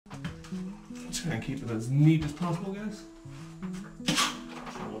try and keep it as neat as possible, guys.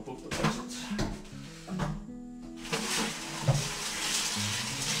 Try on both the facets.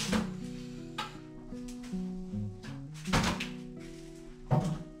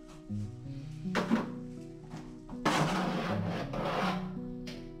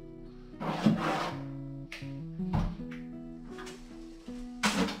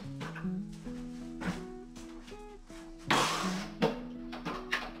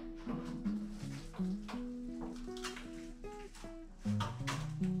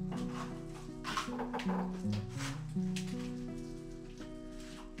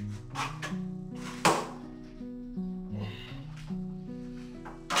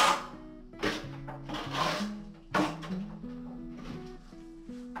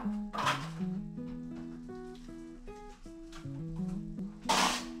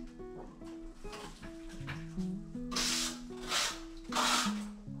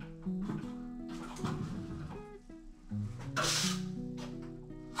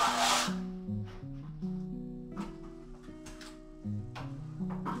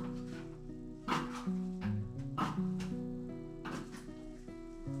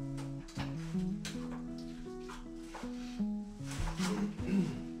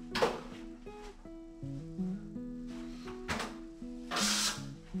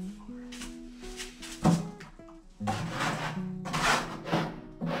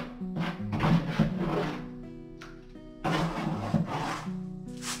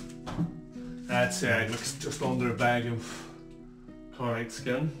 That's it looks just under a bag of carlite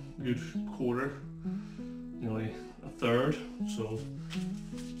skin, good quarter, nearly a third, so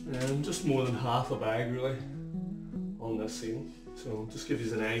just more than half a bag really on this seam. So just give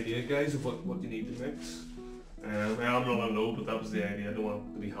you an idea, guys, of what you need to mix. I'm running low, but that was the idea. I don't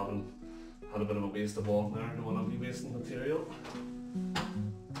want to be having a bit of a waste of oil there. I don't want to be wasting material.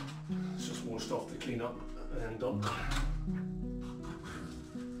 It's just more stuff to clean up and dump.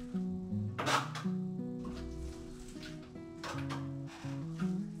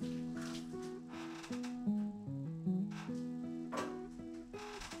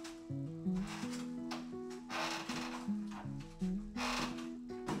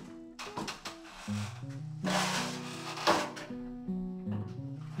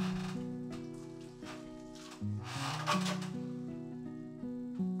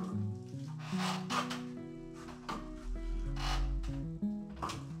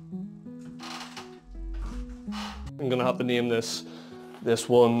 I'm gonna have to name this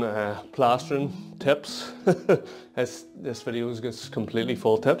one plastering tips. This video is completely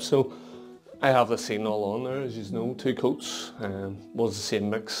full tips, so I have this seam all on there, as you know, 2 coats. Was the same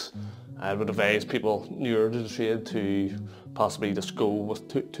mix. I would advise people newer to the trade to possibly just go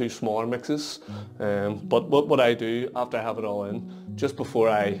with two smaller mixes. But what I do after I have it all in, just before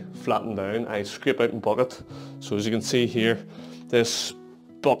I flatten down, I scrape out my bucket. So as you can see here, this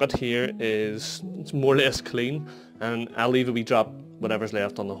bucket here it's more or less clean, and I'll leave a wee drop whatever's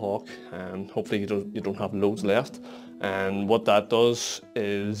left on the hawk, and hopefully you don't have loads left. And what that does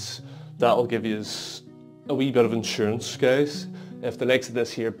is that'll give you a wee bit of insurance, guys. If the likes of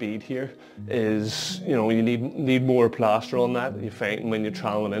this here bead here is, you know, you need more plaster on that, you find when you're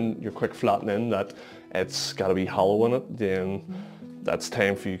troweling in, you're quick flattening that it's got to be hollow in it, then that's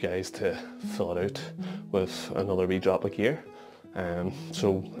time for you guys to fill it out with another wee drop of gear.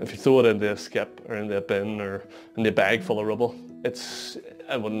 So if you throw it into a skip or into a bin or in a bag full of rubble, it's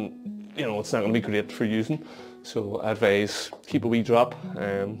not going to be great for using. So I advise keep a wee drop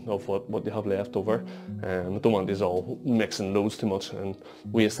of what you have left over. I don't want these all mixing loads too much and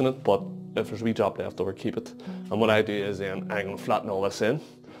wasting it, but if there's a wee drop left over, keep it. And what I do is then I'm going to flatten all this in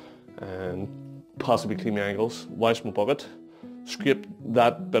and possibly clean my angles, wash my bucket, scrape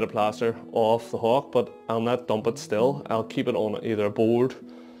that bit of plaster off the hawk, but I'll not dump it still. I'll keep it on either a board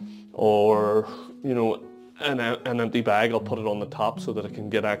or, you know, an empty bag. I'll put it on the top so that I can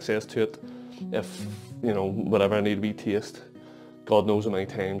get access to it if, you know, whatever I need to be taste. God knows how many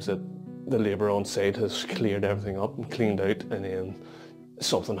times that the labour on site has cleared everything up and cleaned out, and then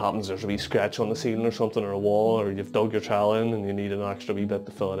something happens, there's a wee scratch on the ceiling or something, or a wall, or you've dug your trowel in and you need an extra wee bit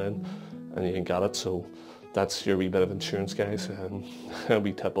to fill it in, and you ain't got it. So that's your wee bit of insurance, guys, and a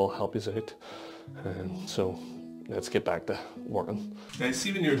wee tip will help you out. And so let's get back to working. Now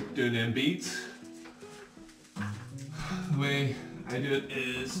see, when you're doing them beads, the way I do it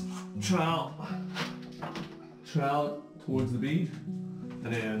is trowel towards the bead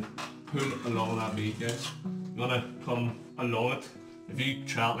and then pull along that bead, guys. You want to come along it. If you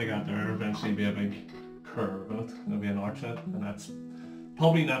trowel like that, there eventually be a big curve in it. There'll be an arch in it, and that's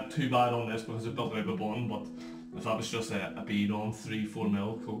probably not too bad on this because it doesn't have a bun, but if that was just a bead on 3-4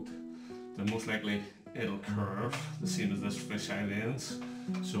 mil coat, then most likely it'll curve the same as this fisheye lens.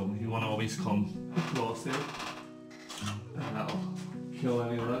 So you want to always come across there, and that'll kill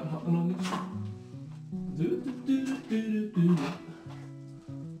any of that happening on you.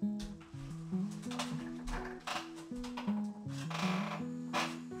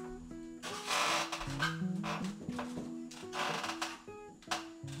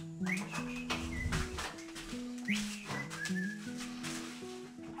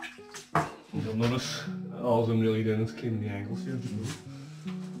 You'll notice all I'm really doing is cleaning the angles here.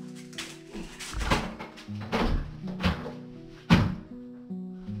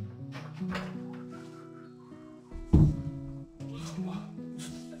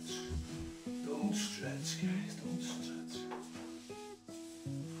 Don't stretch, guys, don't stretch.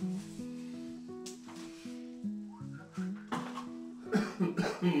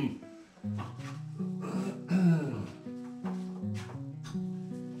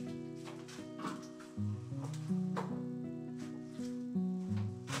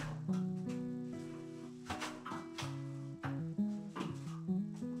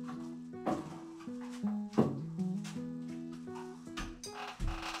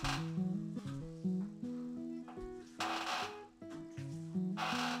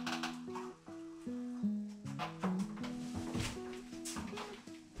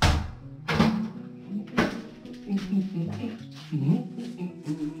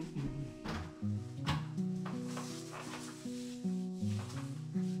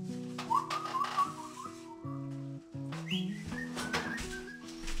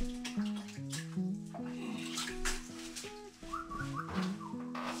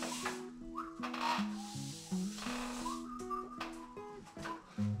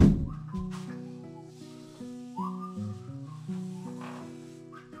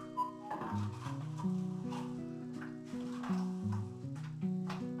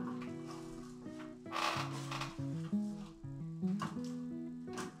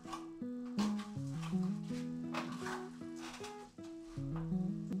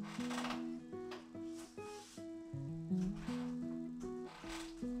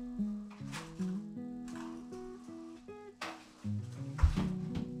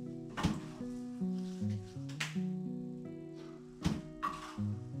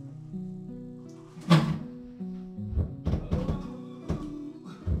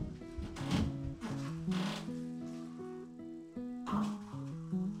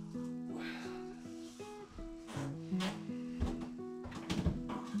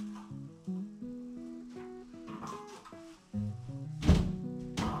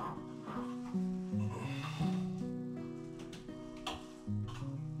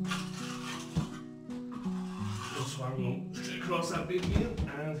 So I'm going straight across that big again,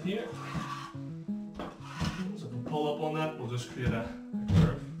 and here. So if we pull up on that, we'll just create a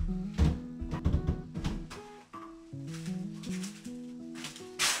curve.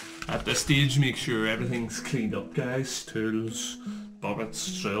 At this stage, make sure everything's cleaned up, guys. Tools,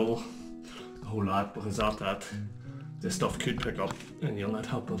 buckets, drill, the whole lot, because after that, this stuff could pick up and you'll not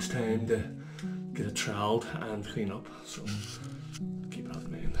have much time to get it troweled and clean up. So keep that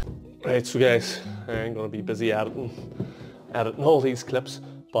in mind. Right, so guys, I'm going to be busy editing all these clips,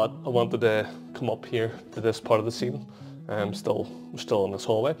 but I wanted to come up here to this part of the ceiling. We're still in this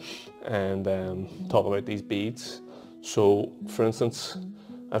hallway, and talk about these beads. So, for instance,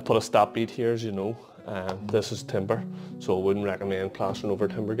 I've put a stop bead here, as you know. This is timber, so I wouldn't recommend plastering over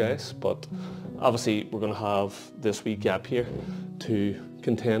timber, guys. But obviously, we're going to have this wee gap here to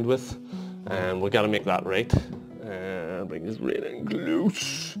contend with, and we've got to make that right. Bring this right in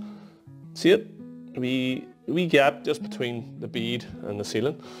close. See it? We gap just between the bead and the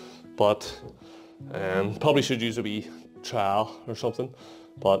ceiling, but probably should use a wee trowel or something.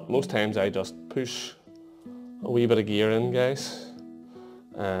 But most times I just push a wee bit of gear in, guys,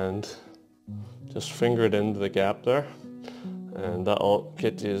 and just finger it into the gap there, and that'll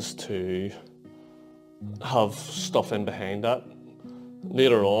get you to have stuff in behind that.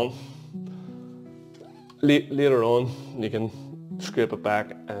 Later on you can scrape it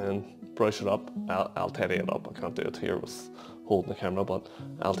back and brush it up. I'll tidy it up. I can't do it here with holding the camera, but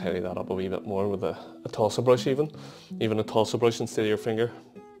I'll tidy that up a wee bit more with a tosser brush. Even a tosser brush instead of your finger.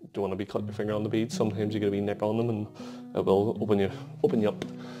 Don't want to be cutting your finger on the beads. Sometimes you get a wee nick on them and it will open you up.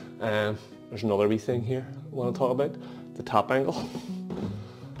 There's another wee thing here I want to talk about, the top angle.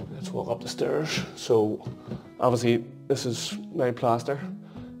 Let's walk up the stairs. So obviously this is my plaster,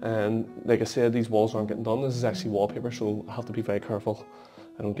 and like I said, these walls aren't getting done. This is actually wallpaper, so I have to be very careful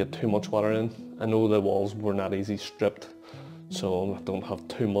I don't get too much water in. I know the walls were not easy stripped, so I don't have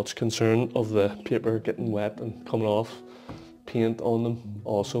too much concern of the paper getting wet and coming off. paint on them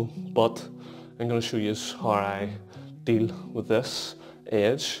also, but I'm going to show you how I deal with this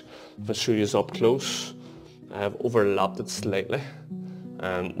edge. If I show you up close, I've overlapped it slightly,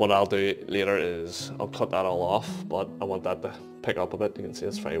 and what I'll do later is I'll cut that all off, but I want that to pick up a bit. You can see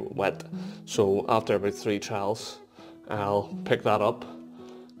it's very wet, so after about 3 trials I'll pick that up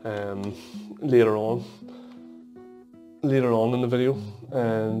later on in the video,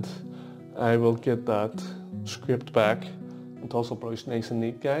 and I will get that scraped back and tussle brush nice and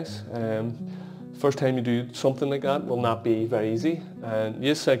neat, guys. First time you do something like that will not be very easy, and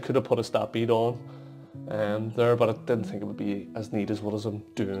yes, I could have put a stop bead on there, but I didn't think it would be as neat as what I'm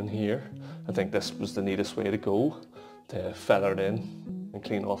doing here. I think this was the neatest way to go, to feather it in and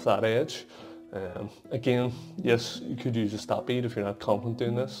clean off that edge. Again, yes, you could use a stop bead if you're not confident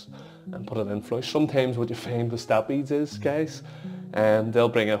doing this, and put it in flush. Sometimes what you find with stop beads is, guys, they'll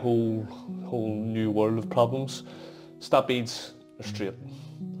bring a whole new world of problems. Stop beads are straight.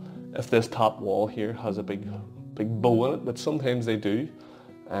 If this top wall here has a big bow in it, but sometimes they do,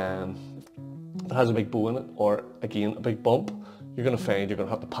 if it has a big bow in it, or again a big bump, you're going to find you're going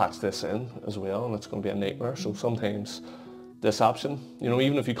to have to patch this in as well, and it's going to be a nightmare. So sometimes this option, you know,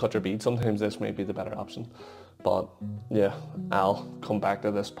 even if you cut your bead, sometimes this may be the better option. But yeah, I'll come back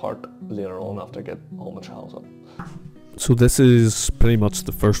to this part later on after I get all my trowels up. So this is pretty much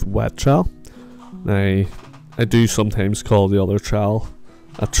the first wet trowel. Now, I do sometimes call the other trowel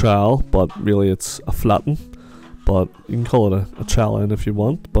a trowel, but really it's a flatten. But you can call it a trowel in if you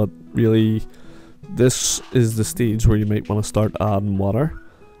want, but really this is the stage where you might want to start adding water.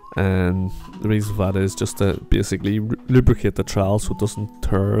 And the reason for that is just to basically lubricate the trowel so it doesn't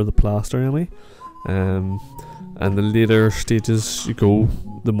tear the plaster any. And the later stages you go,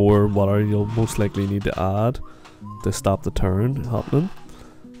 the more water you'll most likely need to add to stop the tearing happening.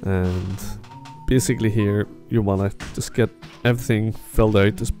 And basically here you want to just get everything filled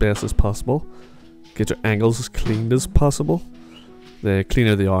out as best as possible. Get your angles as clean as possible. The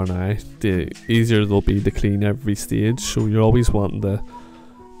cleaner they are now, the easier they'll be to clean every stage, so you're always wanting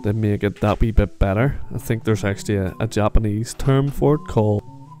to make it that wee bit better. I think there's actually a Japanese term for it called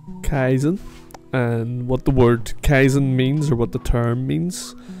kaizen, and what the word kaizen means, or what the term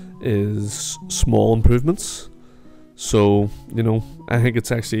means, is small improvements. So, you know, I think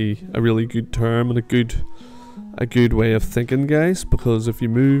it's actually a really good term and a good way of thinking, guys, because if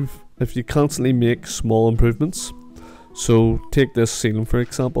you constantly make small improvements, so take this ceiling for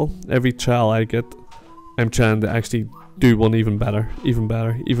example, every trowel I get, I'm trying to actually do one even better.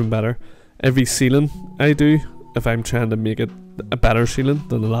 Every ceiling I do, if I'm trying to make it a better ceiling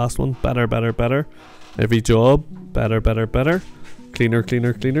than the last one, better. Every job, better.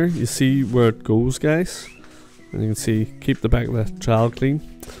 Cleaner. You see where it goes, guys? And you can see, keep the back of the trowel clean,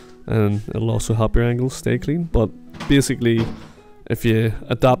 and it'll also help your angles stay clean. But basically, if you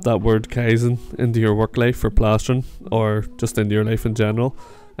adapt that word kaizen into your work life for plastering, or just into your life in general,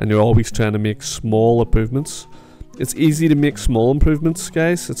 and you're always trying to make small improvements, it's easy to make small improvements,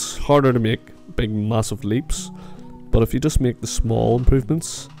 guys. It's harder to make big massive leaps. But if you just make the small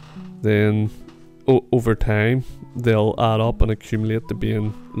improvements, then over time they'll add up and accumulate to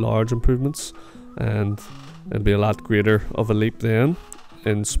being large improvements, and it'll be a lot greater of a leap then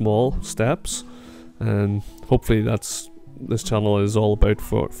in small steps. And hopefully that's this channel is all about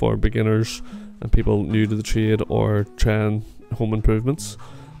for beginners and people new to the trade or trying home improvements,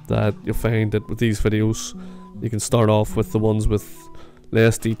 that you'll find that with these videos you can start off with the ones with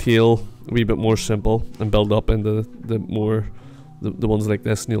less detail, a wee bit more simple, and build up into the ones like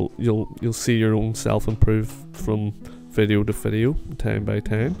this, and you'll see your own self improve from video to video, time by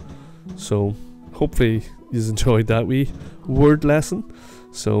time. So hopefully you've enjoyed that wee word lesson.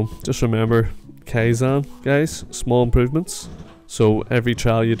 So just remember kaizen, guys, small improvements. So every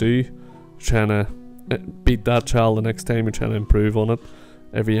trial you do, you're trying to beat that trial the next time, you're trying to improve on it.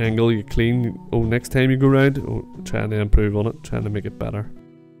 Every angle you clean, next time you go round, trying to improve on it, trying to make it better.